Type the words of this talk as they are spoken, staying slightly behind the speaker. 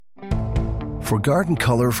For garden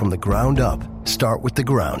color from the ground up, start with the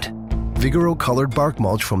ground. Vigoro colored bark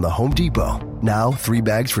mulch from the Home Depot. Now 3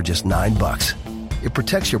 bags for just $9. It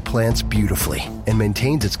protects your plants beautifully and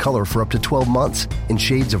maintains its color for up to 12 months in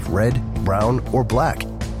shades of red, brown, or black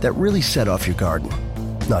that really set off your garden.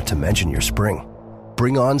 Not to mention your spring.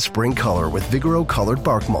 Bring on spring color with Vigoro colored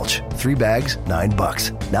bark mulch. 3 bags,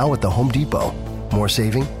 $9. Now at the Home Depot. More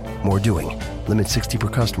saving, more doing. Limit 60 per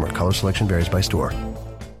customer. Color selection varies by store.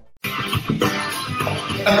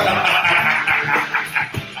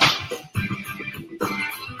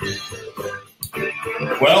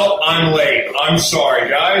 Well, I'm late. I'm sorry,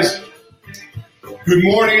 guys. Good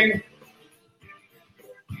morning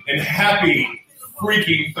and happy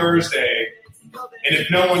freaking Thursday. And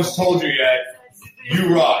if no one's told you yet,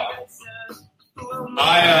 you rock.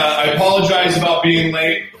 I apologize about being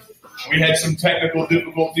late. We had some technical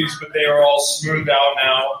difficulties, but they are all smoothed out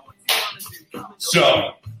now.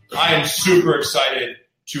 So I am super excited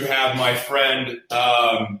to have my friend,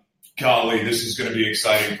 golly, this is going to be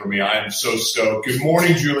exciting for me. I am so stoked. Good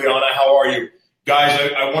morning, Juliana. How are you? Guys,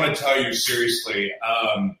 I want to tell you seriously,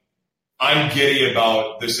 I'm giddy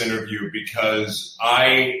about this interview because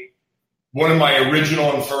one of my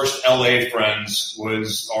original and first LA friends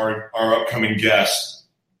was our upcoming guest.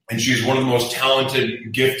 And she's one of the most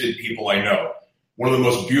talented, gifted people I know. One of the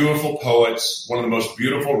most beautiful poets, one of the most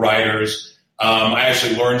beautiful writers. I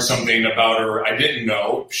actually learned something about her I didn't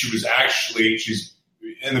know. She's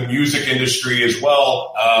in the music industry as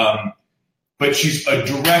well. But she's a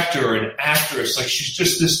director and actress. Like, she's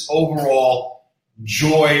just this overall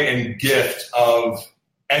joy and gift of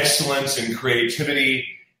excellence and creativity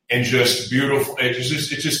and just beautiful. It's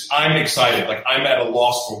just, I'm excited. Like, I'm at a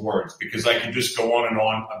loss for words because I can just go on and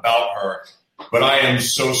on about her. But I am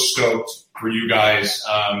so stoked for you guys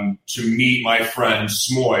to meet my friend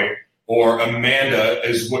Smoy, or Amanda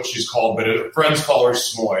is what she's called, but her friends call her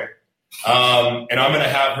Smoy. And I'm going to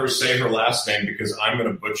have her say her last name because I'm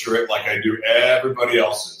going to butcher it like I do everybody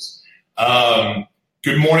else's.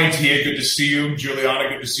 Good morning, Tia. Good to see you. Juliana,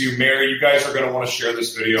 good to see you. Mary, you guys are going to want to share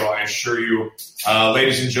this video, I assure you.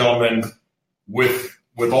 Ladies and gentlemen, with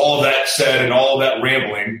all of that said and all of that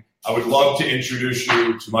rambling, I would love to introduce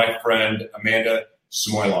you to my friend, Amanda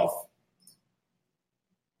Samoyloff.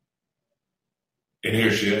 And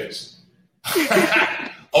here she is.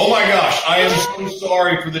 Oh my gosh, I am so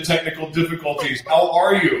sorry for the technical difficulties. How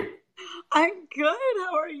are you? I'm good.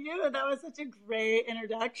 How are you? That was such a great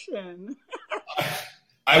introduction.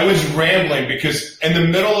 I was rambling because in the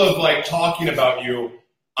middle of like talking about you,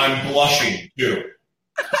 I'm blushing too.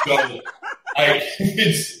 So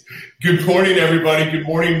it's good morning, everybody. Good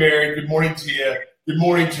morning, Mary. Good morning, Tia. Good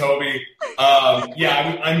morning, Toby.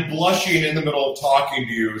 I'm blushing in the middle of talking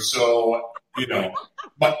to you. So, you know,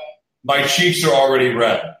 but my cheeks are already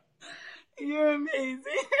red. You're amazing.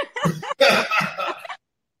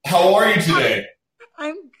 How are you today?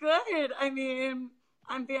 I'm good. I mean,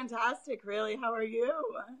 I'm fantastic, really. How are you?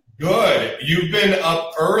 Good. You've been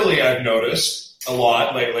up early, I've noticed, a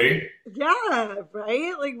lot lately. Yeah,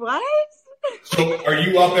 right? Like, what? So are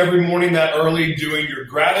you up every morning that early doing your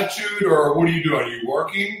gratitude, or what are you doing? Are you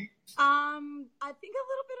working? I think a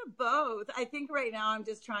little bit of both. I think right now I'm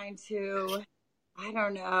just trying to, I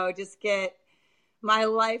don't know, just get my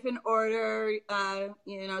life in order,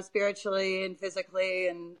 spiritually and physically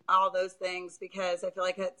and all those things, because I feel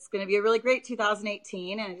like it's going to be a really great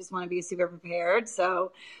 2018 and I just want to be super prepared.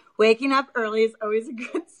 So waking up early is always a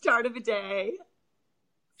good start of a day.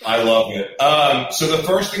 I love it. So the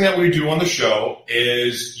first thing that we do on the show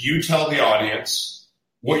is you tell the audience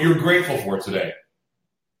what you're grateful for today.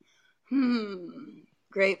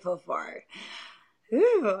 Grateful for.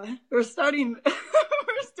 Ooh, we're starting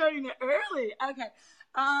it early. Okay.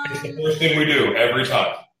 It's the first thing we do every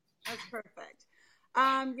time. That's perfect.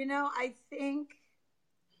 I think,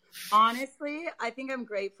 honestly, I'm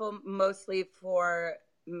grateful mostly for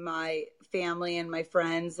my family and my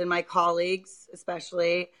friends and my colleagues,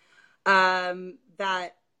 especially,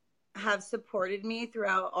 that have supported me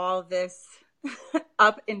throughout all this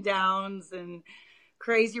up and downs and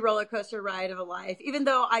crazy roller coaster ride of a life. Even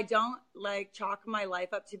though I don't chalk my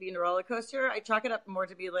life up to being a roller coaster, I chalk it up more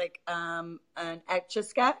to be like an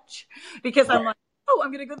Etch-a-Sketch, because I'm like, oh,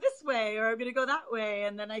 I'm going to go this way or I'm going to go that way.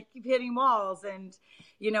 And then I keep hitting walls. And,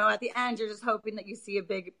 at the end, you're just hoping that you see a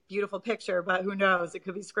big, beautiful picture, but who knows? It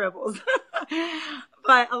could be scribbles.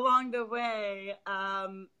 But along the way,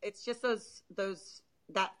 it's just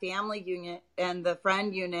that family unit and the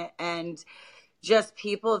friend unit and just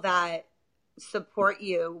people that support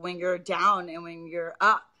you when you're down and when you're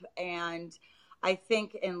up. And I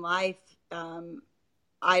think in life,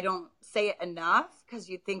 I don't say it enough, because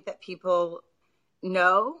you think that people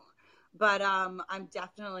know, but I'm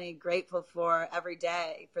definitely grateful for every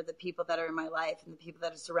day for the people that are in my life and the people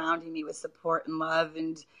that are surrounding me with support and love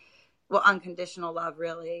and, well, unconditional love,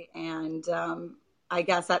 really. And I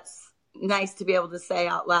guess that's nice to be able to say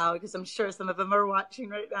out loud because I'm sure some of them are watching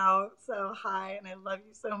right now. So hi, and I love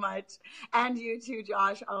you so much. And you too,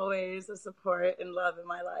 Josh, always the support and love in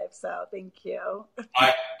my life. So thank you.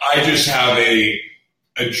 I just have a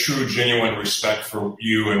true, genuine respect for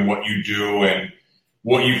you and what you do and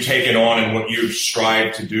what you've taken on and what you've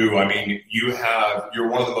strived to do. I mean, you're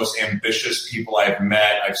one of the most ambitious people I've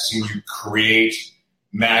met. I've seen you create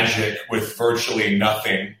magic with virtually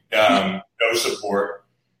nothing, no support.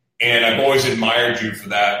 And I've always admired you for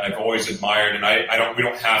that. I've always admired, and we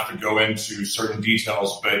don't have to go into certain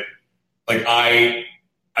details, but like I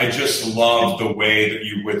just love the way that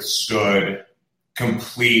you withstood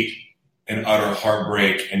complete and utter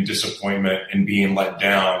heartbreak and disappointment and being let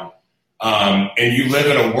down. And you live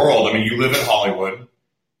in a world, I mean, you live in Hollywood,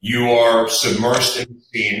 you are submersed in the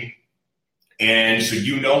scene, and so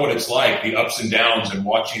you know what it's like, the ups and downs and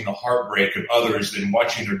watching the heartbreak of others and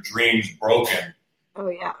watching their dreams broken. Oh,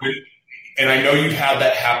 yeah. And I know you've had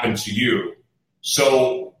that happen to you.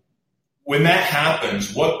 So when that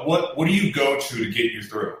happens, what do you go to get you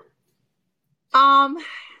through?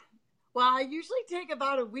 Well, I usually take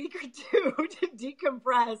about a week or two to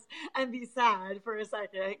decompress and be sad for a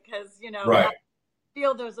second because, right. I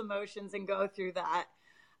feel those emotions and go through that.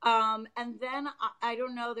 And then I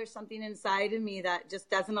don't know, there's something inside of me that just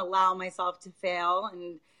doesn't allow myself to fail.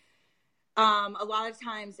 And a lot of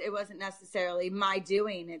times it wasn't necessarily my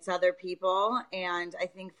doing, it's other people. And I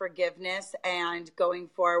think forgiveness and going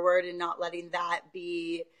forward and not letting that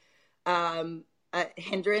be a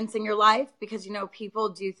hindrance in your life because, people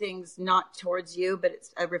do things not towards you, but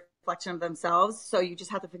it's a reflection of themselves. So you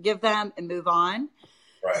just have to forgive them and move on.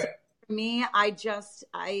 Right. So for me,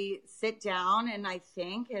 I sit down and I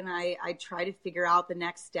think, and I try to figure out the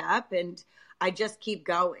next step and I just keep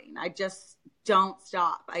going. I just don't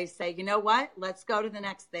stop. I say, you know what? Let's go to the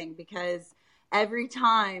next thing because every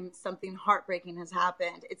time something heartbreaking has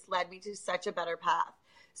happened, it's led me to such a better path.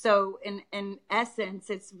 So in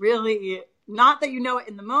essence, it's really not that you know it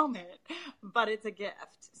in the moment, but it's a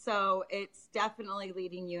gift. So it's definitely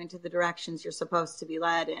leading you into the directions you're supposed to be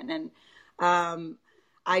led in. And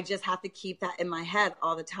I just have to keep that in my head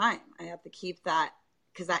all the time. I have to keep that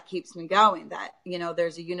because that keeps me going, that,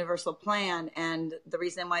 there's a universal plan. And the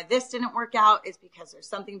reason why this didn't work out is because there's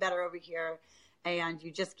something better over here. And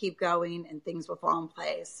you just keep going and things will fall in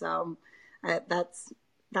place. So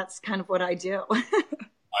that's kind of what I do.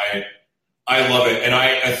 I love it. And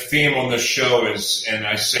a theme on this show is, and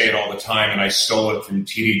I say it all the time, and I stole it from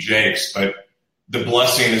TD Jakes, but the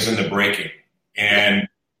blessing is in the breaking. And,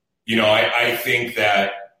 I think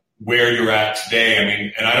that where you're at today, I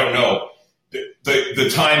mean, and I don't know, the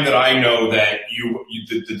time that I know that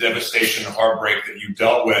the devastation and heartbreak that you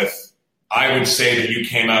dealt with, I would say that you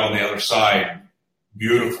came out on the other side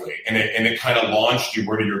beautifully, and it kind of launched you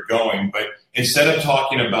where you're going. But instead of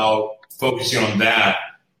talking about focusing on that,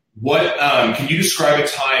 what can you describe a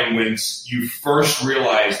time when you first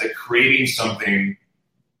realized that creating something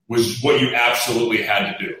was what you absolutely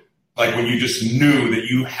had to do? Like when you just knew that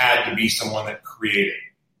you had to be someone that created.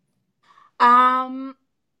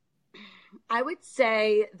 I would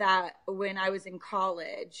say that when I was in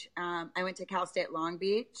college, I went to Cal State Long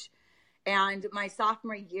Beach, and my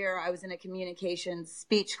sophomore year, I was in a communications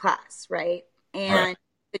speech class, right? And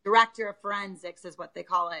the director of forensics is what they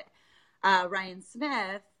call it, Ryan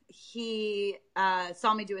Smith. He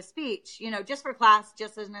saw me do a speech, just for class,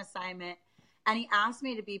 just as an assignment, and he asked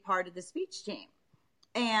me to be part of the speech team.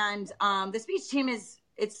 And the speech team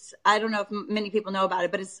I don't know if many people know about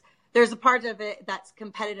it, but there's a part of it that's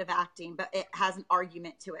competitive acting, but it has an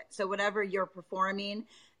argument to it. So whatever you're performing,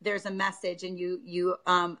 there's a message, and you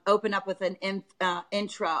open up with an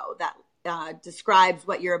intro that describes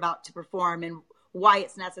what you're about to perform and why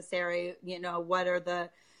it's necessary. What are the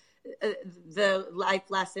life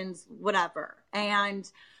lessons, whatever.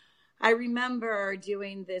 And I remember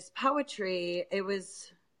doing this poetry. It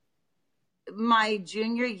was my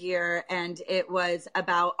junior year, and it was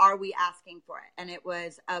about, are we asking for it? And it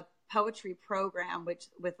was a poetry program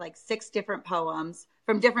with like 6 different poems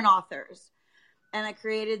from different authors. And I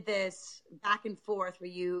created this back and forth where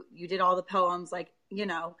you did all the poems,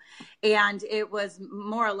 and it was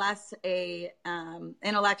more or less a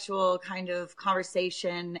intellectual kind of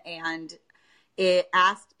conversation. And it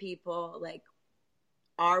asked people, like,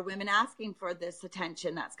 are women asking for this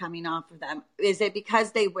attention that's coming off of them? Is it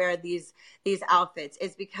because they wear these outfits?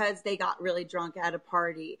 Is it because they got really drunk at a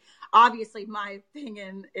party? Obviously, my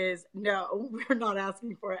opinion is no, we're not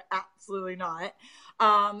asking for it. Absolutely not.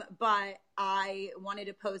 But I wanted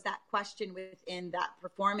to pose that question within that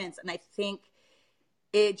performance. And I think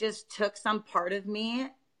it just took some part of me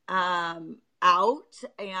out,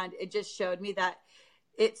 and it just showed me that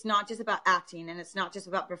it's not just about acting and it's not just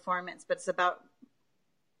about performance, but it's about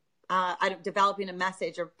developing a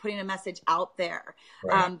message or putting a message out there.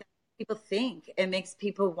 Right. That people think. It makes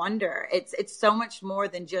people wonder. It's so much more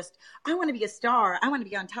than just, I want to be a star, I want to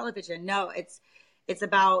be on television. No, it's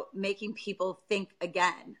about making people think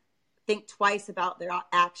again, think twice about their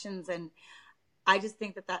actions. And I just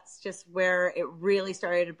think that that's just where it really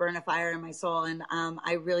started to burn a fire in my soul. And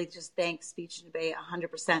I really just thank Speech and Debate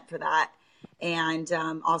 100% for that. And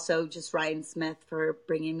also just Ryan Smith for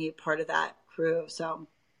bringing me part of that crew. So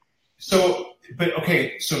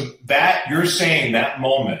that you're saying that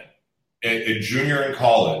moment a junior in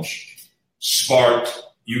college sparked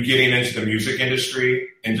you getting into the music industry,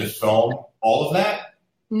 into film, all of that?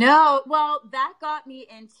 No, well, that got me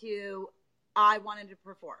into, I wanted to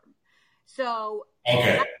perform. So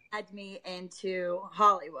that led me into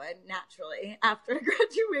Hollywood naturally after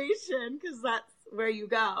graduation, because that's where you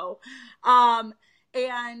go. And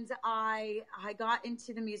I got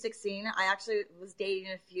into the music scene. I actually was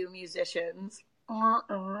dating a few musicians.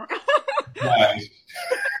 Nice.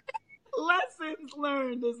 Lessons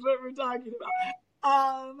learned is what we're talking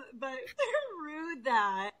about. But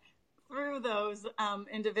through those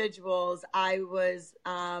individuals, I was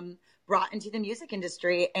brought into the music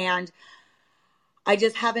industry, and I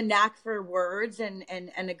just have a knack for words and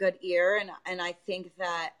a good ear. And I think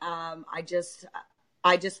that I just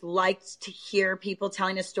liked to hear people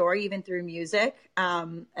telling a story, even through music,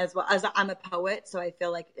 as well as I'm a poet. So I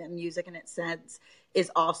feel like music in its sense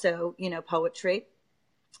is also, poetry.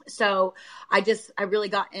 So I really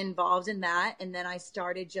got involved in that. And then I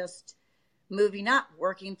started just moving up,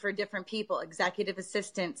 working for different people, executive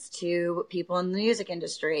assistants to people in the music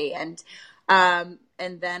industry. And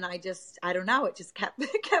then I don't know, it just kept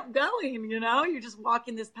going, you're just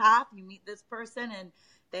walking this path, you meet this person and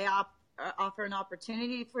they offer an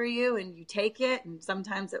opportunity for you and you take it, and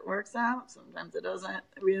sometimes it works out, sometimes it doesn't,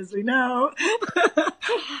 as we know.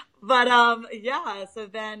 But so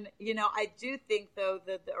then I do think though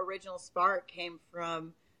that the original spark came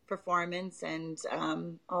from performance and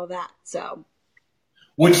all that. So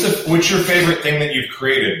what's your favorite thing that you've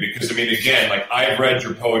created? Because again, like, I've read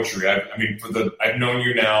your poetry. I've known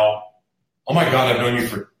you now, oh my God, I've known you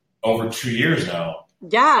for over 2 years now.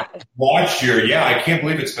 Yeah. Watched I can't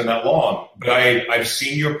believe it's been that long, but I've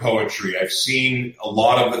seen your poetry. I've seen a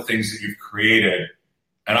lot of the things that you've created,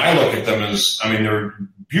 and I look at them as, they're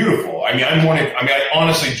beautiful. I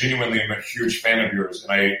honestly, genuinely am a huge fan of yours,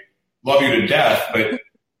 and I love you to death, but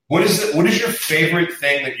what is your favorite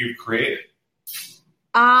thing that you've created?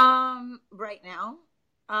 Right now,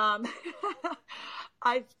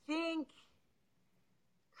 I think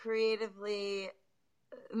creatively,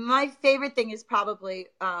 my favorite thing is probably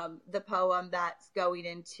the poem that's going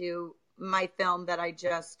into my film that I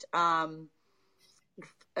just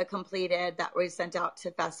completed, that was sent out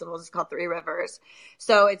to festivals. It's called 3 Rivers.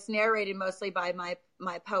 So it's narrated mostly by my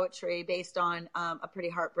poetry, based on a pretty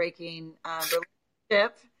heartbreaking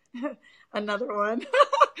relationship. Another one.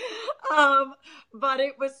 But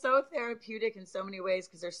it was so therapeutic in so many ways,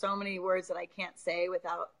 because there's so many words that I can't say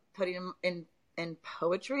without putting them in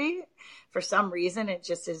poetry. For some reason,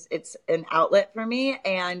 it's an outlet for me.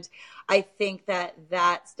 And I think that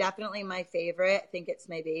that's definitely my favorite. I think it's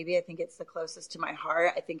my baby. I think it's the closest to my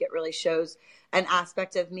heart. I think it really shows an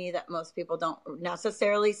aspect of me that most people don't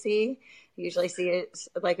necessarily see. You usually see it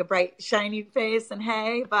like a bright, shiny face and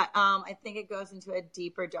hey, but I think it goes into a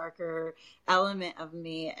deeper, darker element of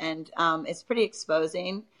me, and it's pretty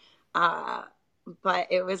exposing. But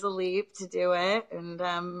it was a leap to do it, and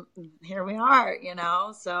here we are,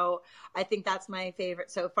 So I think that's my favorite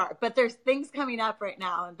so far. But there's things coming up right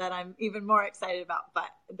now that I'm even more excited about. But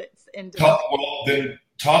that's in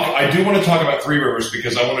I do want to talk about 3 Rivers,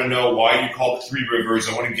 because I want to know why you called it 3 Rivers.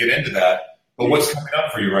 I want to get into that. But what's coming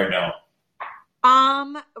up for you right now?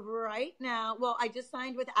 Right now, well, I just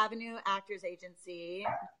signed with Avenue Actors Agency.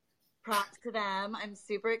 Props to them. I'm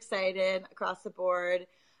super excited across the board.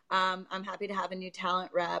 I'm happy to have a new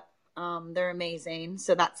talent rep. They're amazing.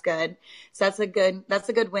 So that's good. So that's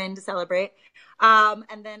a good win to celebrate.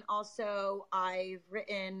 And then also I've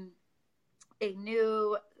written a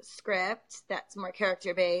new script that's more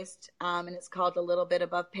character based, and it's called A Little Bit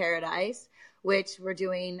Above Paradise, which we're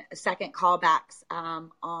doing second callbacks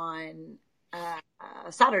on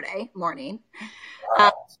Saturday morning.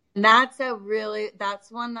 And that's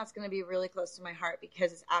one that's going to be really close to my heart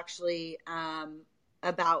because it's actually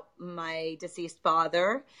about my deceased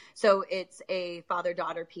father. So it's a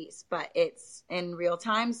father-daughter piece, but it's in real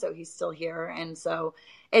time, so he's still here. And so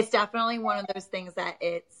it's definitely one of those things that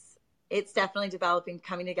it's definitely developing,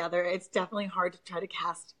 coming together. It's definitely hard to try to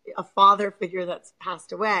cast a father figure that's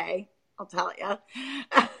passed away, I'll tell you,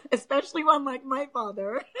 especially one like my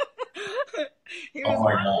father. He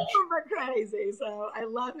was crazy, so I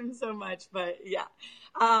love him so much. But yeah,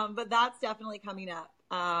 but that's definitely coming up,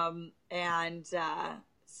 and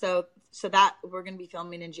so that we're going to be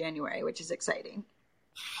filming in January, which is exciting.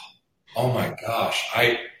 Oh my gosh,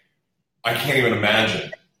 I can't even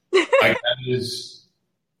imagine. That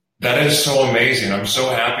is so amazing. I'm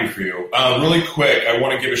so happy for you. Really quick, I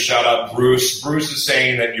want to give a shout out, Bruce. Bruce is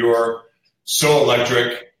saying that you're so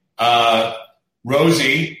electric.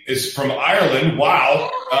 Rosie is from Ireland. Wow.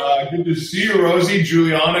 Good to see you, Rosie.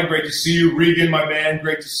 Juliana, great to see you. Regan, my man,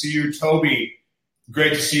 great to see you. Toby,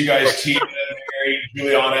 great to see you guys. Tina, Mary,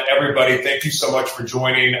 Juliana, everybody, thank you so much for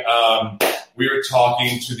joining. We are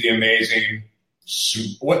talking to the amazing.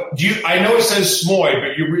 I know it says Smoy,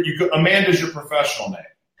 but Amanda's your professional name.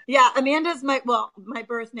 Yeah, Amanda's my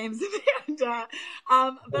birth name's Amanda.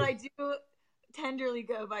 But I do tenderly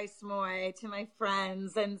go by Smoy to my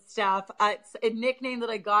friends and stuff. It's a nickname that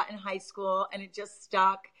I got in high school and it just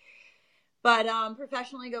stuck. But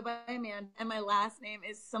professionally go by Amanda, and my last name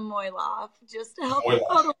is Samoyloff, just to help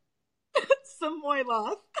out.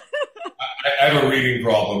 Samoyloff. I have a reading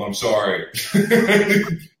problem. I'm sorry.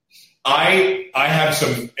 I have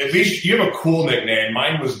some, at least you have a cool nickname.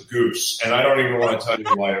 Mine was Goose, and I don't even want to tell you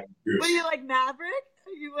why it was Goose. Were you like Maverick?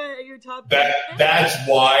 Are you top? That's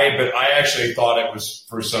why, but I actually thought it was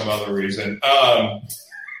for some other reason. I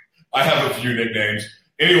have a few nicknames.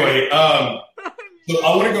 Anyway, so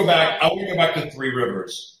I want to go back to Three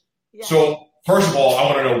Rivers. Yeah. So first of all, I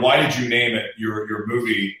want to know, why did you name it your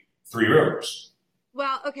movie Three Rivers?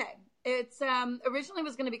 Well, okay. It's originally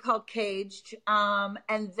was going to be called Caged,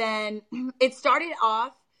 and then it started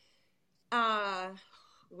off.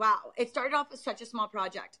 It started off as such a small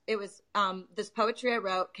project. It was this poetry I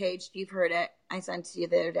wrote, Caged. You've heard it. I sent it to you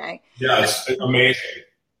the other day. Yeah, it's amazing.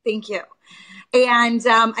 Thank you. And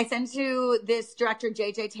I sent it to this director,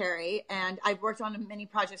 J.J. Terry, and I've worked on many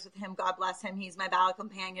projects with him. God bless him. He's my battle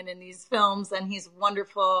companion in these films, and he's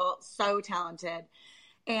wonderful, so talented.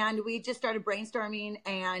 And we just started brainstorming,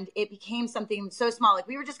 and it became something so small. Like,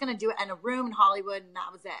 we were just going to do it in a room in Hollywood, and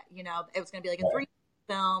that was it. You know, it was going to be like a 3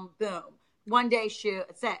 film, boom, 1 day shoot,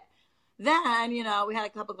 that's it. Then, we had a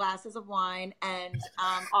couple glasses of wine, and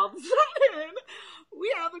all of a sudden,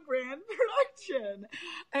 we have a grand production.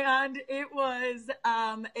 And it was,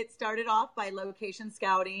 it started off by location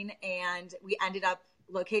scouting, and we ended up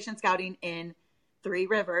location scouting in Three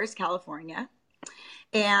Rivers, California.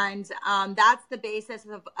 And that's the basis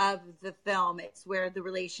of the film. It's where the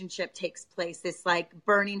relationship takes place, this like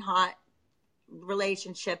burning hot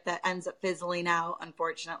relationship that ends up fizzling out,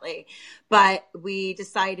 unfortunately. But we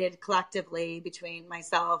decided collectively between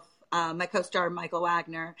myself, my co-star Michael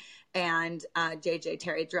Wagner, and J.J.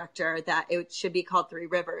 Terry, director, that it should be called Three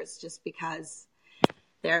Rivers, just because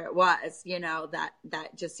there it was, that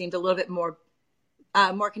just seemed a little bit more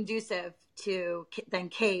conducive to than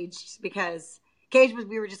Caged, because Caged was,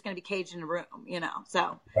 we were just going to be caged in a room,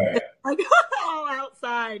 so right. Like all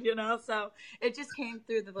outside, so it just came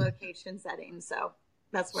through the location setting. So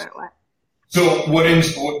that's where it went. So what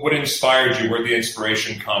inspired you? Where'd the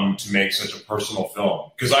inspiration come to make such a personal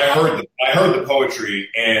film? Because I heard the poetry,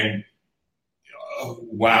 and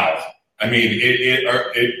wow, I mean,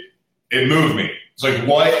 it moved me. It's like,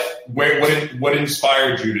 what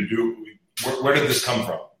inspired you to do? Where did this come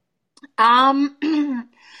from?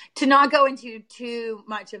 To not go into too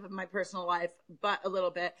much of my personal life, but a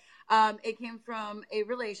little bit. It came from a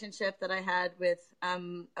relationship that I had with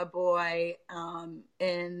a boy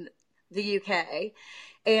in the UK,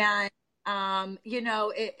 and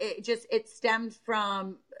it stemmed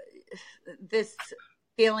from this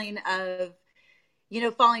feeling of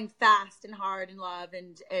falling fast and hard in love,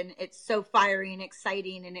 and it's so fiery and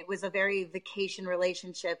exciting, and it was a very vacation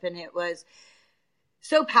relationship, and it was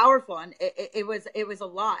so powerful, and it was a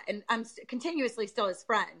lot, and I'm continuously still his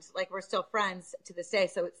friend. Like, we're still friends to this day,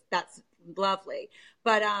 so that's lovely.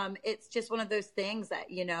 But it's just one of those things that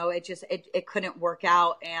it couldn't work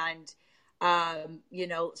out, and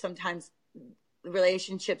sometimes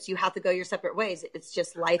relationships, you have to go your separate ways. It's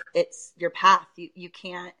just life. It's your path. You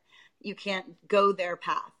can't go their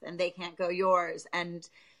path and they can't go yours. And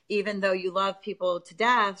even though you love people to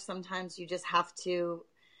death, sometimes you just have to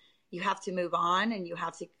move on and you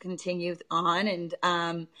have to continue on. And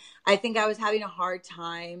I think I was having a hard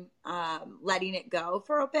time letting it go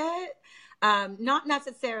for a bit. Not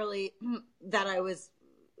necessarily that I was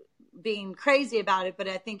being crazy about it, but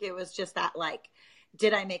I think it was just that, like,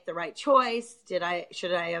 did I make the right choice? Should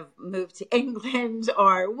I have moved to England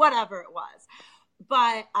or whatever it was?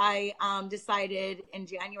 But I decided in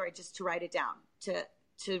January just to write it down,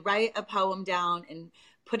 to write a poem down and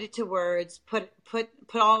put it to words, put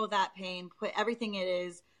all of that pain, put everything it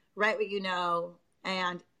is, write what you know.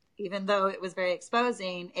 And even though it was very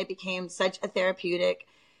exposing, it became such a therapeutic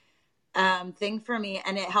thing for me,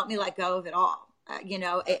 and it helped me let go of it all.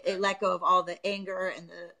 It let go of all the anger and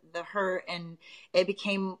the hurt, and it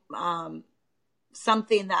became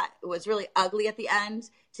something that was really ugly at the end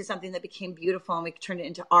to something that became beautiful, and we turned it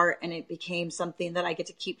into art, and it became something that I get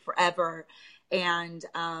to keep forever. And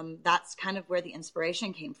that's kind of where the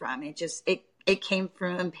inspiration came from. It came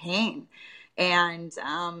from pain, and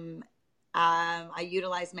I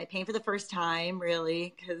utilized my pain for the first time,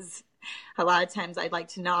 really, because a lot of times I'd like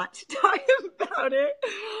to not talk about it.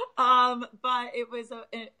 But it was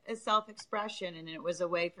a self-expression, and it was a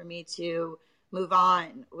way for me to move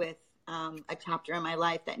on with a chapter in my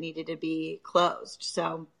life that needed to be closed.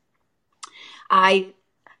 So I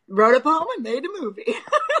wrote a poem and made a movie.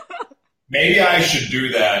 Maybe I should do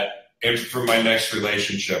that for my next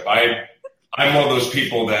relationship. I'm one of those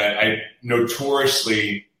people that I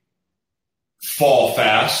notoriously fall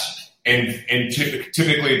fast, and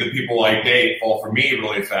typically the people I date fall for me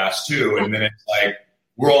really fast too. And then it's like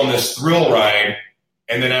we're on this thrill ride,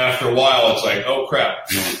 and then after a while it's like, oh crap,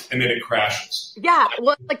 and then it crashes. Yeah,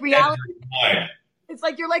 well, it's like reality. It's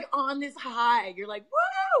like you're like on this high. You're like,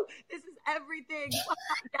 woo, this is everything.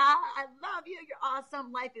 Yeah, I love you. You're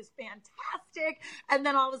awesome. Life is fantastic. And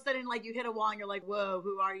then all of a sudden, like, you hit a wall and you're like, whoa,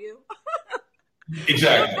 who are you?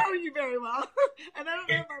 Exactly. I don't know you very well. And I don't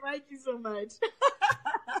know if I like you so much.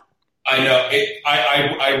 I know.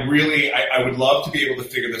 I would love to be able to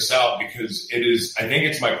figure this out, because I think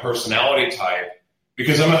it's my personality type,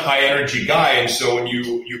 because I'm a high energy guy. And so when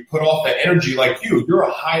you put off that energy, like you're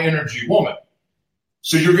a high energy woman.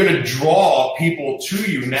 So you're going to draw people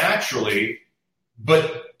to you naturally,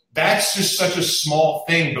 but that's just such a small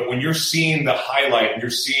thing. But when you're seeing the highlight and you're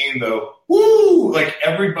seeing the woo, like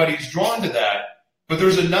everybody's drawn to that. But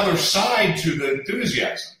there's another side to the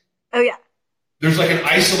enthusiasm. Oh, yeah. There's like an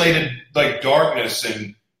isolated, like, darkness,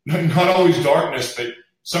 and not always darkness, but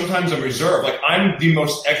sometimes I'm reserved. Like, I'm the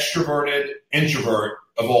most extroverted introvert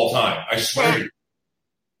of all time. I swear to you.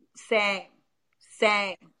 Same.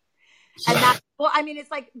 And that, well, I mean,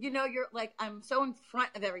 it's like, you're like, I'm so in front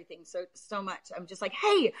of everything so much. I'm just like,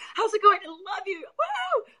 hey, how's it going? I love you.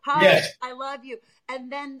 Woo! Hi, yes. I love you.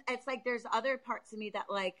 And then it's like, there's other parts of me that,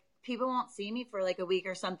 like, people won't see me for like a week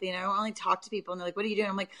or something. I don't only talk to people, and they're like, what are you doing?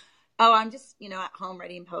 I'm like, oh, I'm just, at home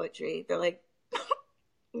writing poetry. They're like,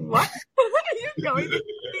 what? Are you going to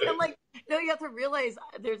see? I'm like, no, you have to realize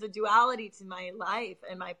there's a duality to my life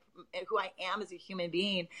and who I am as a human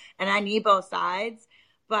being. And I need both sides.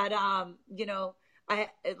 But, a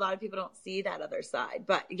lot of people don't see that other side.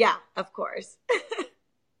 But yeah, of course.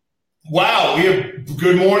 Wow. We have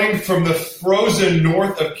good morning from the frozen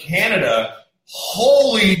north of Canada.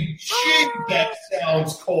 Holy shit, that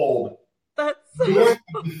sounds cold. That's north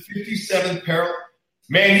of the 57th parallel.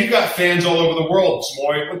 Man, you got fans all over the world,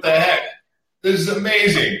 Smoy. What the heck? This is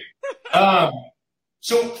amazing.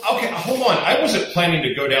 So, okay, hold on. I wasn't planning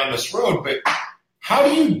to go down this road, but how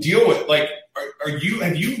do you deal with, like, have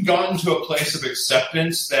you gotten to a place of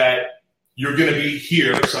acceptance that you're going to be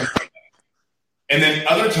here sometime, and then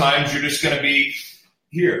other times you're just going to be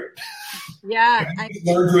here? Yeah. Have you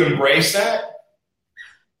learned to embrace that?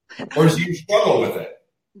 Or do you struggle with it?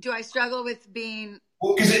 Do I struggle with being...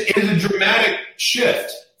 Well, because it is a dramatic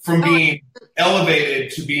shift from being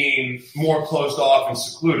elevated to being more closed off and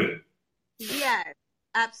secluded. Yes,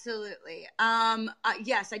 absolutely.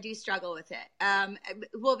 Yes, I do struggle with it.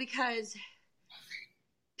 Well, because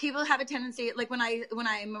people have a tendency, like when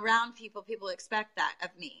I'm around people expect that of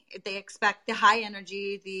me. They expect the high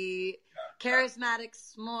energy, the charismatic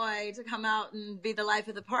Smoy to come out and be the life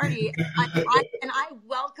of the party. And I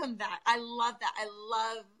welcome that. I love that. I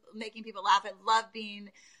love making people laugh. I love being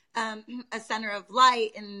a center of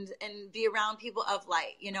light and be around people of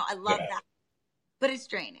light. I love that. But it's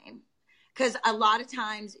draining, because a lot of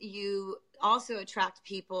times you also attract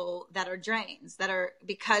people that are drains, that are,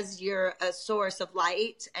 because you're a source of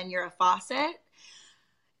light and you're a faucet,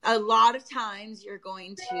 a lot of times you're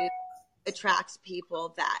going to attract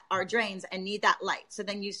people that are drains and need that light. So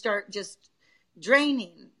then you start just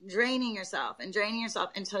draining yourself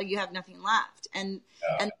until you have nothing left. And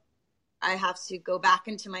I have to go back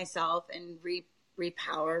into myself and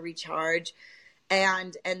repower, recharge.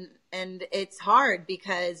 And it's hard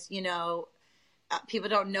because, you know, people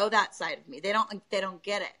don't know that side of me. They don't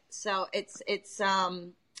get it. So it's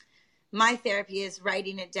my therapy is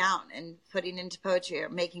writing it down and putting into poetry or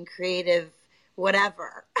making creative,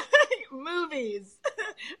 whatever, movies,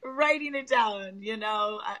 writing it down, you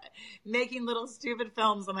know, making little stupid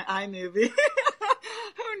films on my iMovie.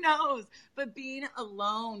 Who knows? But being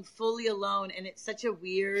alone, fully alone. And it's such a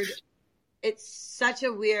weird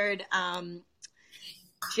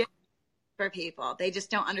for people. They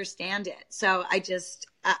just don't understand it. So I just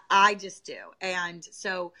do. And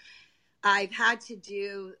so I've had to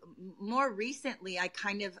do more recently. I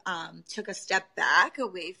kind of took a step back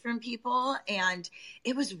away from people, and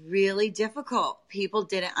it was really difficult. People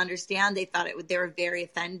didn't understand. They thought they were very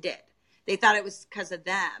offended. They thought it was because of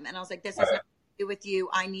them. And I was like, this has nothing to do with you.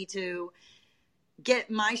 I need to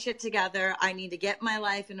get my shit together. I need to get my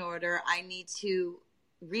life in order. I need to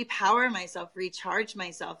repower myself, recharge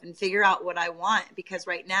myself, and figure out what I want, because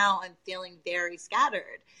right now I'm feeling very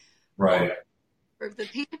scattered. Right. For the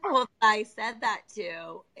people that I said that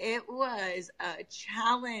to, it was a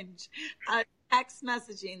challenge. Text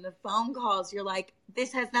messaging, the phone calls, you're like,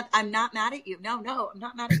 this has nothing, I'm not mad at you. No, I'm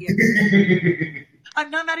not mad at you.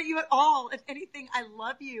 I'm not mad at you at all. If anything, I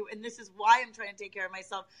love you. And this is why I'm trying to take care of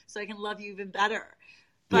myself, so I can love you even better.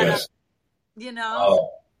 But, yes. You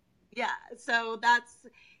know, yeah. So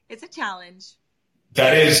it's a challenge.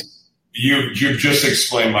 That is, you just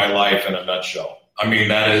explained my life in a nutshell. I mean,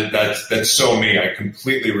 that's so me. I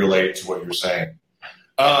completely relate to what you're saying.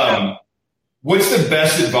 What's the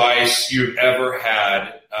best advice you've ever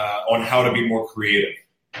had on how to be more creative?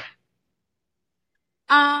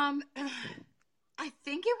 I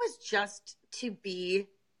think it was just to be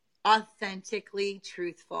authentically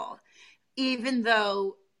truthful, even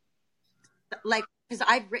though, like, because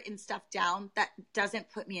I've written stuff down that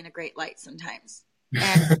doesn't put me in a great light sometimes.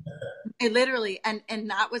 And it literally, and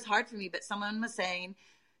that was hard for me, but someone was saying,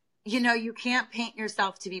 you know, you can't paint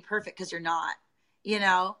yourself to be perfect because you're not, you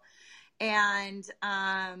know? And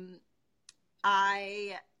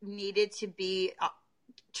I needed to be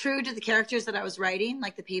true to the characters that I was writing,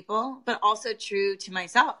 like the people, but also true to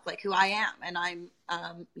myself, like who I am. And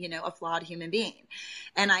I'm, you know, a flawed human being.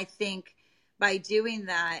 And I think by doing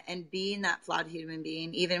that and being that flawed human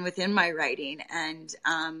being, even within my writing and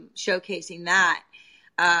showcasing that,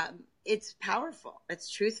 it's powerful, it's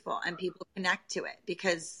truthful, and people connect to it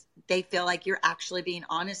because they feel like you're actually being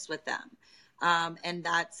honest with them. And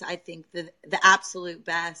that's, I think, the absolute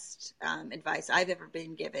best advice I've ever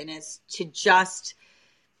been given is to just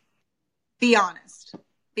be honest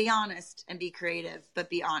and be creative, but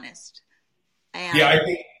be honest. And yeah,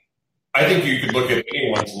 I think you could look at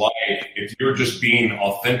anyone's life. If you're just being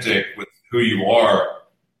authentic with who you are,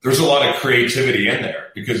 there's a lot of creativity in there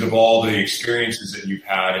because of all the experiences that you've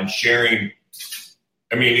had and sharing.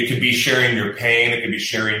 I mean, it could be sharing your pain. It could be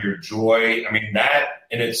sharing your joy. I mean, that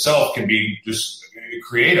in itself can be just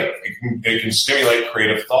creative. It can stimulate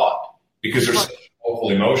creative thought because there's such powerful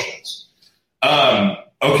emotions.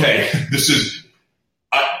 Okay, this is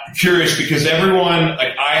curious because everyone,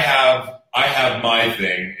 like I have my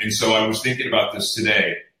thing. And so I was thinking about this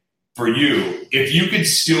today. For you, if you could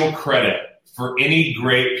steal credit for any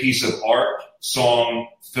great piece of art, song,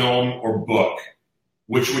 film, or book,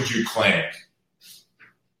 which would you claim?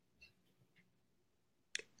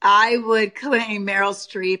 I would claim Meryl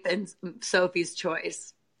Streep and Sophie's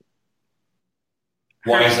Choice.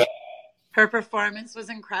 Why is that? Her performance was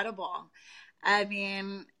incredible. I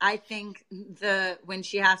mean, I think when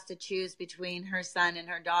she has to choose between her son and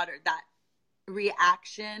her daughter, that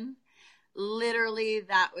reaction, literally,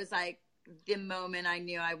 that was like the moment I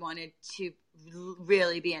knew I wanted to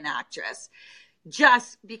really be an actress.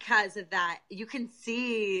 Just because of that, you can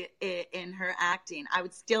see it in her acting. I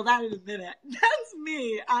would steal that in a minute. That's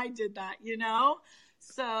me. I did that, you know?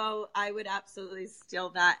 So I would absolutely steal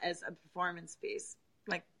that as a performance piece.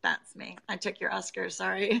 Like, that's me. I took your Oscar,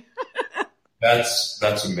 sorry.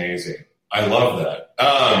 That's amazing. I love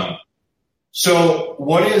that. So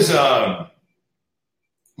what is,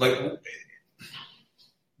 like,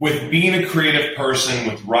 with being a creative person,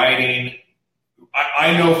 with writing,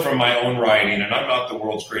 I know from my own writing, and I'm not the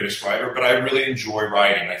world's greatest writer, but I really enjoy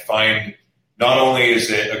writing. I find not only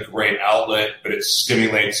is it a great outlet, but it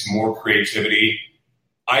stimulates more creativity.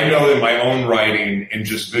 I know in my own writing and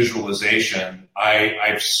just visualization,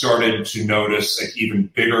 I've started to notice like even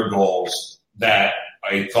bigger goals that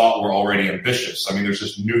I thought were already ambitious. I mean, there's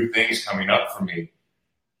just new things coming up for me.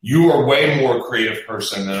 You are way more creative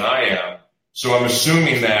person than I am. So I'm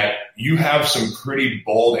assuming that you have some pretty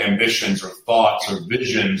bold ambitions or thoughts or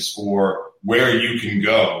visions for where you can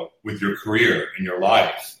go with your career and your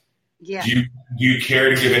life. Yeah. Do you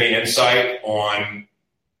care to give any insight on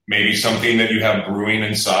maybe something that you have brewing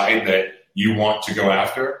inside that you want to go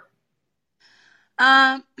after?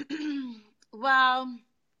 Well,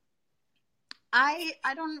 I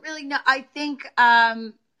don't really know. I think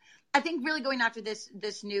really going after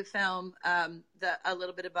this new film, A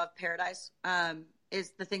Little Bit Above Paradise,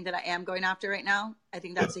 is the thing that I am going after right now. I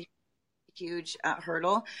think that's a huge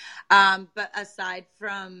hurdle. But aside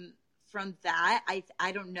from that,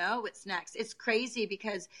 I don't know what's next. It's crazy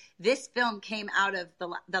because this film came out of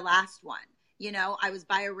the last one. You know, I was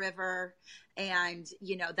by a river, and,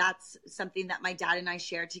 you know, that's something that my dad and I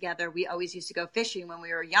shared together. We always used to go fishing when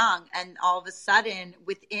we were young. And all of a sudden,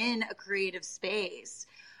 within a creative space,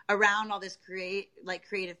 around all this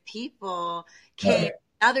creative people, came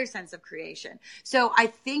another sense of creation. So I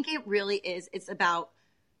think it really is. It's about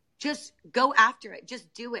just go after it.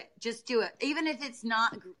 Just do it. Just do it. Even if it's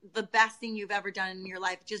not the best thing you've ever done in your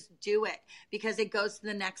life, just do it, because it goes to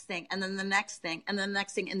the next thing, and then the next thing, and then the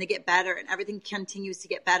next thing, and they get better, and everything continues to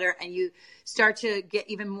get better, and you start to get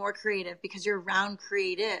even more creative because you're around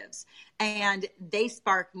creatives, and they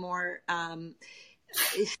spark more, I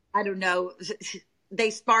don't know,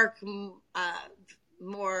 they spark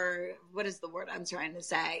more, what is the word I'm trying to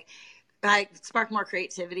say? Spark more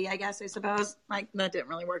creativity, I guess, I suppose. Like, that didn't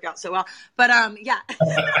really work out so well. But yeah.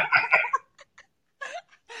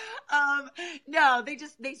 No,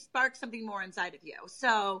 they spark something more inside of you.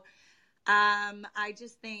 So I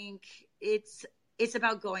just think it's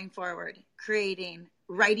about going forward, creating,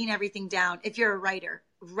 writing everything down. If you're a writer,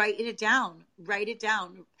 write it down.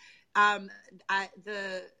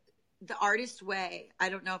 The Artist Way, I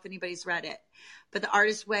don't know if anybody's read it, but The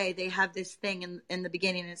Artist Way, they have this thing in the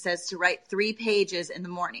beginning, and it says to write 3 pages in the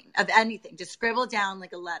morning of anything. Just scribble down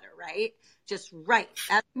like a letter, right? Just write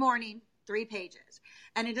every morning, 3 pages.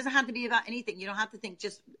 And it doesn't have to be about anything. You don't have to think,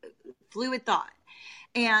 just fluid thought.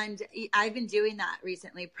 And I've been doing that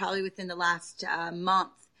recently, probably within the last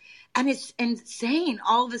month. And it's insane.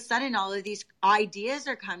 All of a sudden, all of these ideas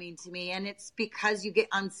are coming to me, and it's because you get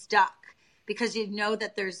unstuck. Because you know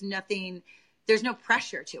that there's no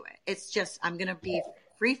pressure to it. It's just, I'm going to be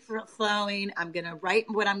free flowing. I'm going to write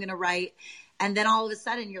what I'm going to write. And then all of a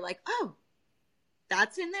sudden you're like, oh,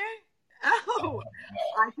 that's in there. Oh,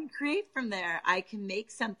 I can create from there. I can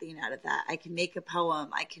make something out of that. I can make a poem.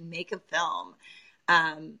 I can make a film,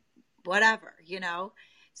 whatever, you know?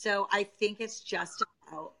 So I think it's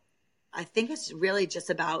really just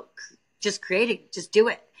about just creating, just do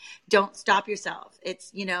it. Don't stop yourself.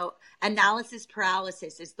 It's, you know, analysis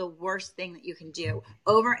paralysis is the worst thing that you can do.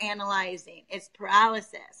 Overanalyzing, it's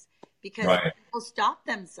paralysis, because people stop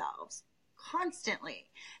themselves constantly.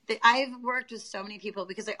 I've worked with so many people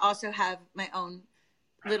because I also have my own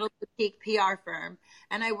little boutique PR firm,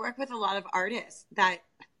 and I work with a lot of artists that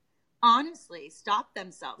honestly stop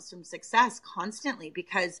themselves from success constantly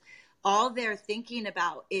because all they're thinking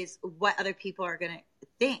about is what other people are going to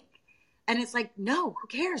think. And it's like, no, who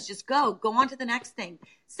cares? Just go on to the next thing.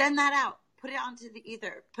 Send that out. Put it onto the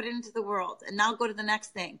ether. Put it into the world. And now go to the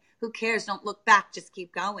next thing. Who cares? Don't look back. Just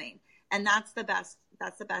keep going. And that's the best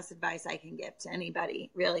advice I can give to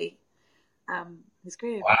anybody, really, who's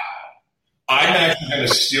creative. Wow. I'm actually going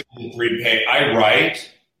to steal the 3 page. I write,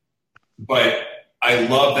 but I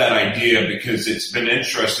love that idea because it's been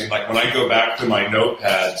interesting. Like when I go back to my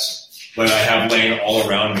notepads, when I have laying all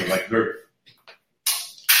around me, like they're,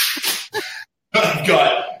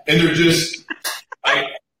 and they're just,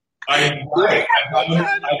 I write. I've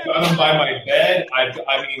got them by my bed.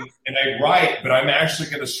 And I write, but I'm actually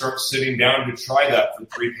going to start sitting down to try that for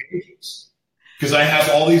 3 pages because I have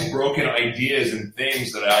all these broken ideas and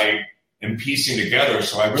things that I am piecing together.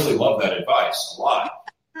 So I really love that advice a lot.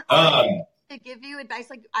 To give you advice,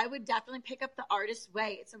 like I would definitely pick up The Artist's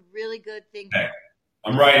Way. It's a really good thing. Okay.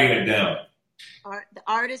 I'm writing it down. The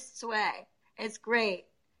Artist's Way. It's great.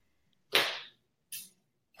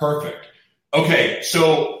 Perfect. Okay,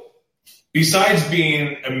 so besides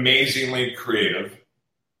being amazingly creative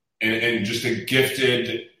and just a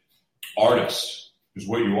gifted artist is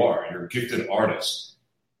what you are, you're a gifted artist,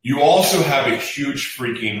 you also have a huge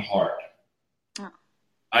freaking heart. Oh.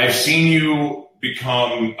 I've seen you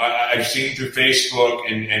I've seen through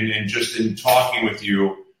Facebook and just in talking with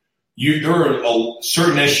you, there are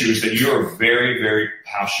certain issues that you're very, very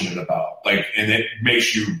passionate about, like, and it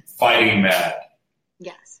makes you fighting mad.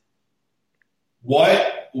 Yes.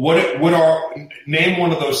 Name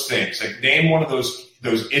one of those things, like name one of those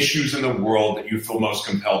issues in the world that you feel most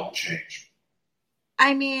compelled to change.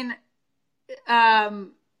 I mean,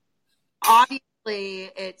 obviously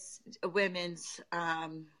it's women's,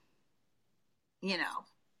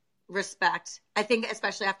 respect. I think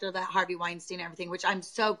especially after the Harvey Weinstein and everything, which I'm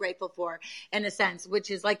so grateful for in a sense, which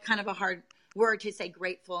is like kind of a hard word to say,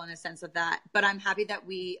 grateful in a sense of that. But I'm happy that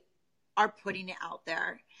we are putting it out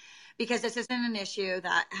there, because this isn't an issue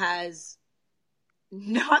that has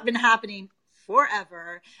not been happening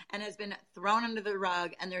forever and has been thrown under the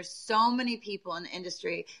rug. And there's so many people in the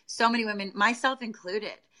industry, so many women, myself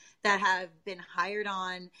included, that have been hired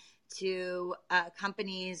on to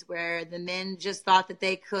companies where the men just thought that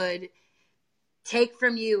they could take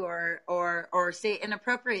from you or say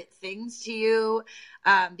inappropriate things to you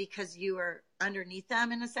because you were underneath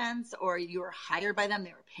them in a sense, or you were hired by them,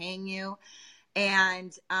 they were paying you.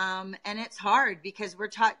 And it's hard because we're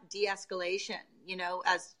taught de-escalation,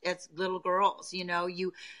 as little girls.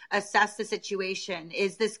 You assess the situation.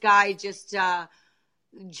 Is this guy just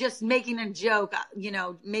making a joke,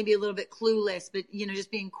 maybe a little bit clueless, but,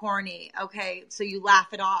 just being corny. Okay. So you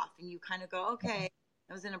laugh it off and you kind of go, okay,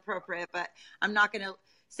 that was inappropriate, but I'm not going to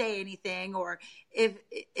say anything. Or if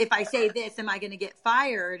I say this, am I going to get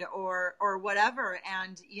fired or whatever?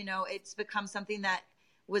 And, it's become something that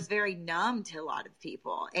was very numb to a lot of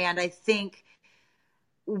people. And I think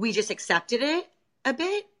we just accepted it a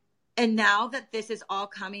bit. And now that this is all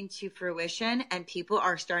coming to fruition and people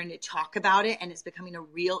are starting to talk about it and it's becoming a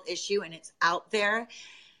real issue and it's out there,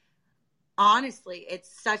 honestly, it's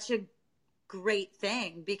such a great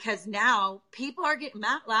thing, because now people are getting,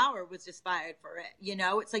 Matt Lauer was just fired for it.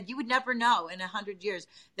 It's like, you would never know in 100 years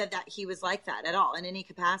that he was like that at all in any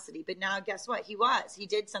capacity. But now guess what? He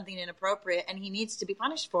did something inappropriate and he needs to be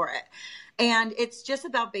punished for it. And it's just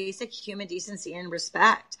about basic human decency and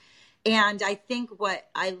respect. And I think what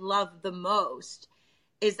I love the most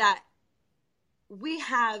is that we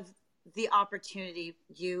have the opportunity,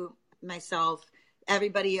 you, myself,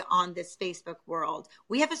 everybody on this Facebook world,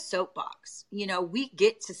 we have a soapbox. We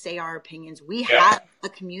get to say our opinions. We have a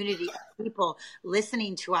community of people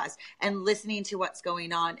listening to us and listening to what's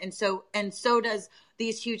going on. And so does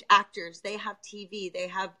these huge actors. They have TV, they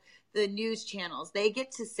have the news channels. They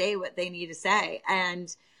get to say what they need to say.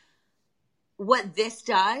 And what this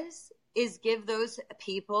does is give those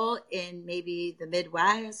people in maybe the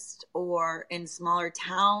Midwest or in smaller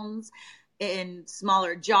towns, in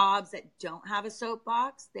smaller jobs that don't have a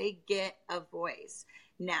soapbox, they get a voice.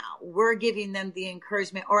 Now we're giving them the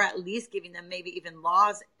encouragement, or at least giving them maybe even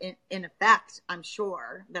laws in effect, I'm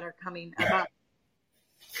sure, that are coming about,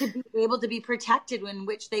 to be able to be protected, in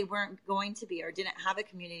which they weren't going to be or didn't have a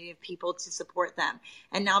community of people to support them.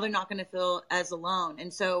 And now they're not going to feel as alone.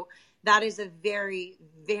 And so that is a very,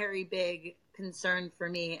 very big concern for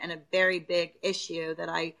me, and a very big issue that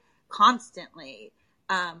I constantly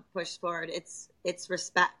push forward. It's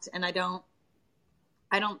respect. And I don't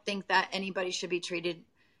think that anybody should be treated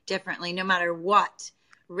differently, no matter what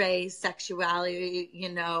race, sexuality, I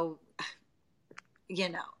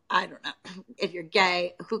don't know. If you're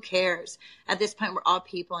gay, who cares? At this point, we're all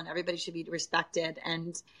people and everybody should be respected.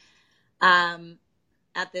 And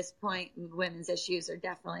at this point, women's issues are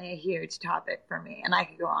definitely a huge topic for me. And I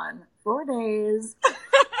could go on 4 days.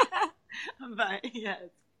 But yes.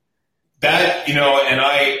 That,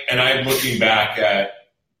 and I'm looking back at,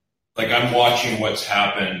 like, I'm watching what's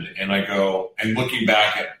happened, and I go, and looking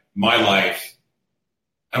back at my life,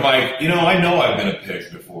 I'm like, I know I've been a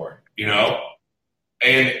pig before,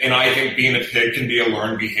 and I think being a pig can be a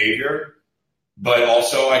learned behavior, but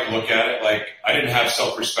also I look at it like I didn't have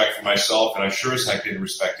self-respect for myself, and I sure as heck didn't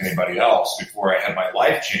respect anybody else before I had my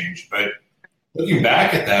life changed. But looking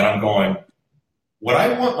back at that, I'm going, would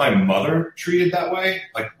I want my mother treated that way?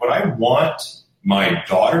 Like, would I want my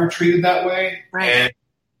daughter treated that way? Right.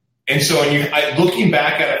 And so looking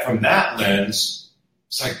back at it from that lens,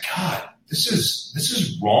 it's like, God, this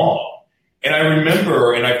is wrong. And I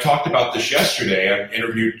remember, and I've talked about this yesterday, I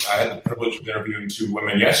had the privilege of interviewing 2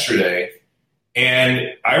 women yesterday.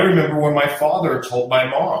 And I remember when my father told my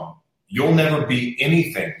mom, "You'll never be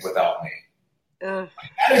anything without me." That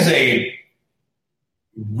is a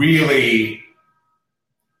really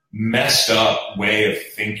messed up way of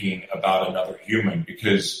thinking about another human,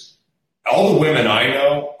 because all the women I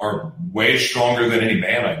know are way stronger than any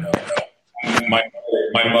man I know,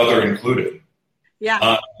 my mother included.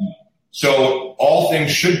 Yeah. So all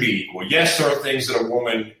things should be equal. Yes, there are things that a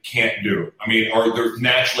woman can't do. I mean, or they're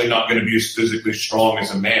naturally not going to be as physically strong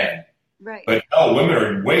as a man. Right. But no, women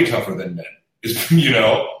are way tougher than men, it's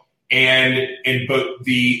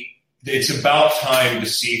about time to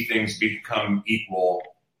see things become equal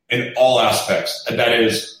in all aspects. And that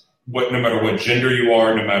is no matter what gender you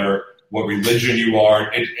are, no matter what religion you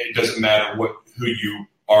are, it doesn't matter who you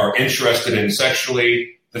are interested in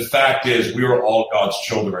sexually. The fact is we are all God's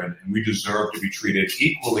children and we deserve to be treated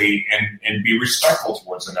equally and be respectful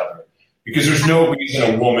towards another. Because there's no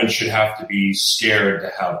reason a woman should have to be scared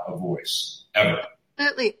to have a voice, ever.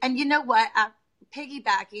 Absolutely. And you know what?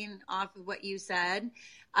 Piggybacking off of what you said,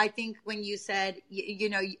 I think when you said,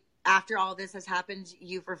 after all this has happened,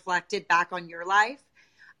 you've reflected back on your life.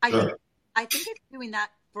 I think it's doing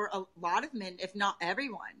that for a lot of men, if not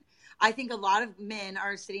everyone. I think a lot of men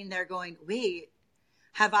are sitting there going, wait,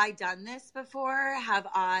 have I done this before? Have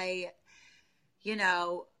I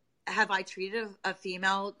treated a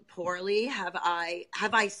female poorly? Have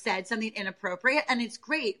I said something inappropriate? And it's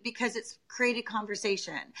great because it's created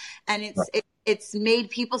conversation and it's made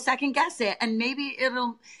people second guess it. And maybe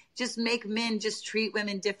it'll just make men just treat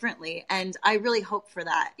women differently. And I really hope for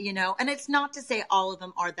that, and it's not to say all of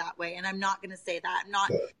them are that way. And I'm not going to say that. I'm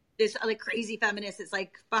not this like crazy feminist. It's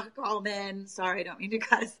like, fuck all men. Sorry, I don't mean to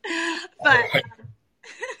cuss, but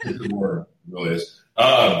good word, it really is.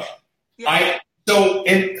 So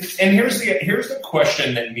here's the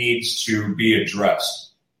question that needs to be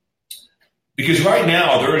addressed, because right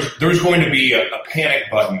now there's going to be a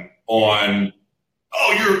panic button on,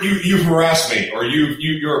 you've harassed me, or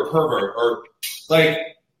you're a pervert, or like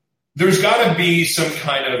there's got to be some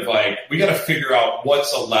kind of we got to figure out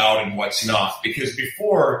what's allowed and what's not, because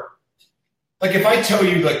before, if I tell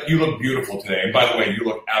you you look beautiful today, and by the way you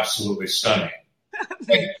look absolutely stunning.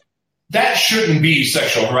 That shouldn't be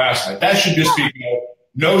sexual harassment. That should just be,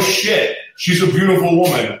 no shit, she's a beautiful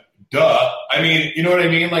woman. Duh. I mean, you know what I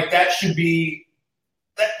mean? That should be,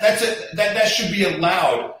 that should be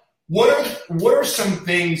allowed. What are some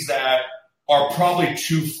things that are probably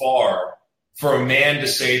too far for a man to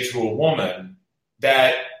say to a woman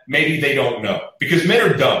that maybe they don't know? Because men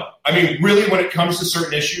are dumb. I mean, really, when it comes to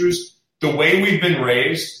certain issues, the way we've been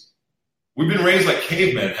raised like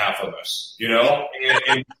cavemen, half of us,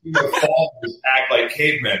 and fathers act like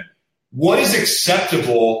cavemen. What is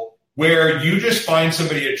acceptable where you just find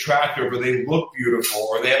somebody attractive or they look beautiful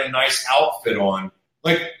or they have a nice outfit on?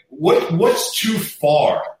 What's too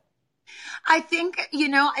far? I think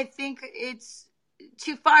it's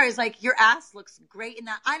too far is your ass looks great in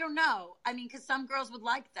that. I don't know. I mean, because some girls would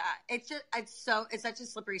like that. It's such a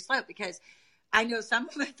slippery slope, because I know some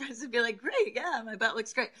of my friends would be like, great, yeah, my butt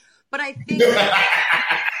looks great. But I think, some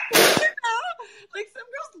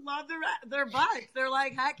girls love their butts. They're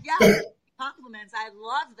like, heck yeah, compliments. I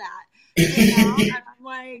love that. And I'm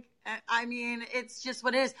like, I mean, it's just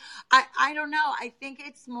what it is. I don't know. I think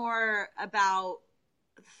it's more about,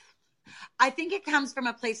 I think it comes from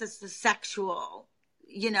a place that's the sexual,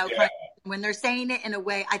 when they're saying it in a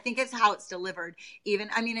way, I think it's how it's delivered.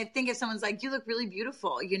 I think if someone's like, you look really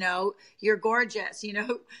beautiful, you're gorgeous,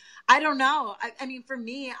 I don't know. I mean, for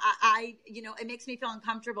me, I it makes me feel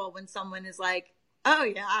uncomfortable when someone is like, oh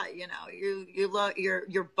yeah, you look,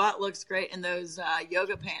 your butt looks great in those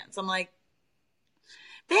yoga pants. I'm like,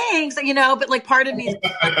 thanks, but part of me is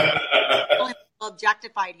feeling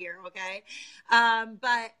objectified here. Okay.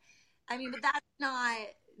 But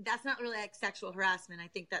that's not really sexual harassment. I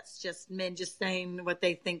think that's just men just saying what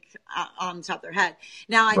they think on the top of their head.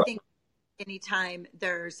 Now, I think anytime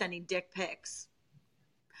they're sending dick pics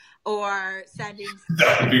or sending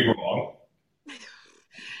that would be wrong.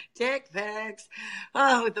 Dick pics.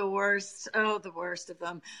 Oh, the worst. Oh, the worst of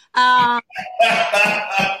them. I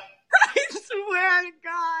swear to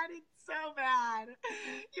God, it's so bad.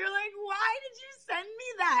 You're like, why did you send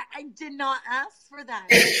me that? I did not ask for that.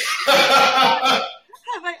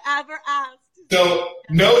 Have I ever asked? So,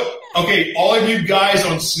 no, okay, all of you guys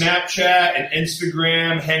on Snapchat and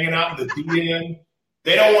Instagram hanging out in the DM,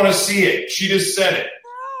 they don't want to see it. She just said it.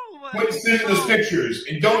 No. Quit sending those pictures,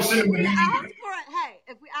 and don't send them to me.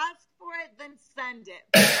 If we ask for it, then send it.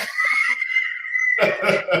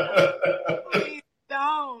 Please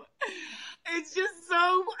don't. It's just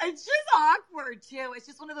awkward too. It's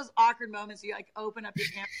just one of those awkward moments where you open up your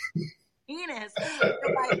penis.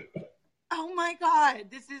 You're like, oh my God,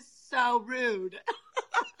 this is so rude.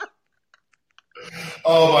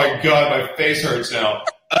 Oh my God, my face hurts now.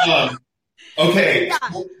 Okay. Yeah.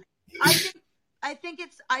 I think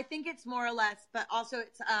it's more or less, but also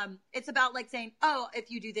it's about saying, oh, if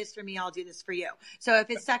you do this for me, I'll do this for you. So if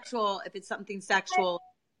it's sexual, if it's something sexual,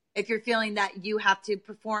 If you're feeling that you have to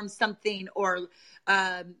perform something or,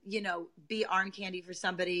 be arm candy for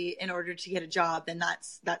somebody in order to get a job, then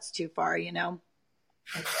that's too far,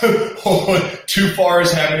 Too far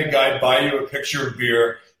is having a guy buy you a pitcher of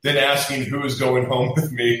beer, then asking who is going home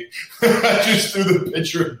with me. I just threw the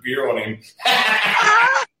pitcher of beer on him.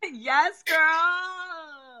 Yes,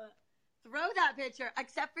 girl. Throw that pitcher,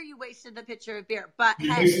 except for you wasted the pitcher of beer. But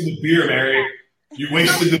you wasted the beer, Mary. You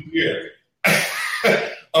wasted the beer.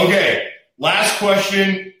 Okay, last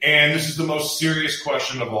question, and this is the most serious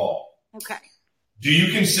question of all. Okay. Do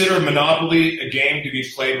you consider Monopoly a game to be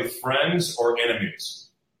played with friends or enemies?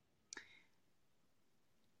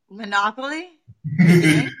 Monopoly?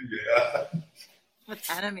 Yeah. With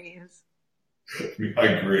enemies. I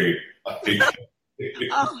agree. 100%.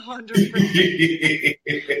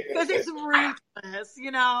 Because it's ruthless.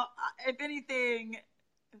 If anything,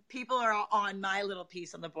 people are on my little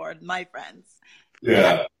piece on the board, my friends.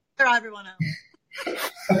 Yeah. They're everyone else.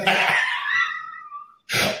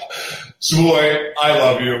 Smoy, I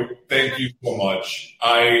love you. Thank you so much.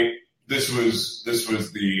 This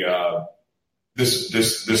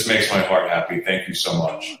makes my heart happy. Thank you so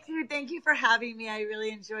much. Thank you for having me. I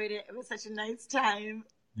really enjoyed it. It was such a nice time.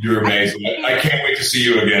 You're amazing. I can't wait to see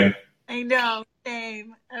you again. I know.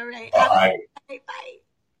 Same. All right. Bye. Bye.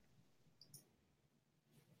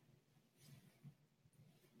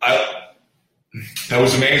 That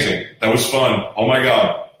was amazing. That was fun. Oh my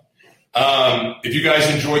God. If you guys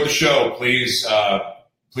enjoyed the show, please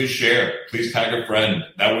share. Please tag a friend.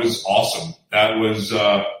 That was awesome. That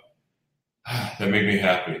made me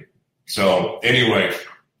happy. So anyway,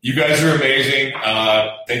 you guys are amazing.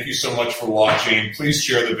 Thank you so much for watching. Please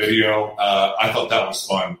share the video. I thought that was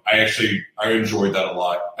fun. I enjoyed that a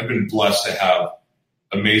lot. I've been blessed to have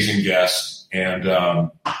amazing guests and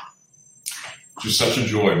just such a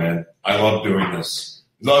joy, man. I love doing this.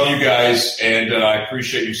 Love you guys, and I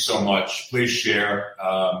appreciate you so much. Please share,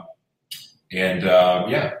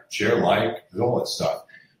 share, like, all that stuff.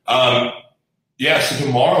 So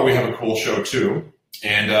tomorrow we have a cool show too,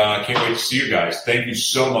 and I can't wait to see you guys. Thank you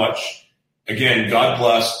so much. Again, God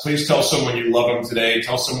bless. Please tell someone you love them today.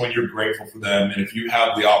 Tell someone you're grateful for them, and if you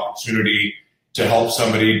have the opportunity to help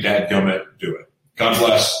somebody, dadgummit, do it. God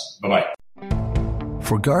bless. Bye-bye.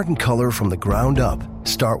 For garden color from the ground up,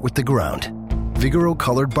 start with the ground. Vigoro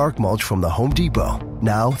colored bark mulch from the Home Depot.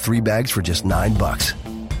 Now 3 bags for just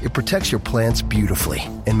 $9. It protects your plants beautifully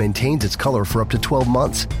and maintains its color for up to 12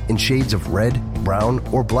 months in shades of red, brown,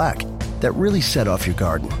 or black that really set off your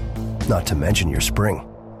garden. Not to mention your spring.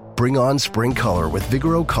 Bring on spring color with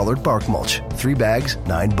Vigoro colored bark mulch. 3 bags,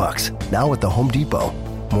 $9. Now at the Home Depot.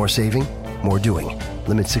 More saving, more doing.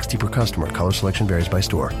 Limit 60 per customer. Color selection varies by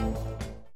store.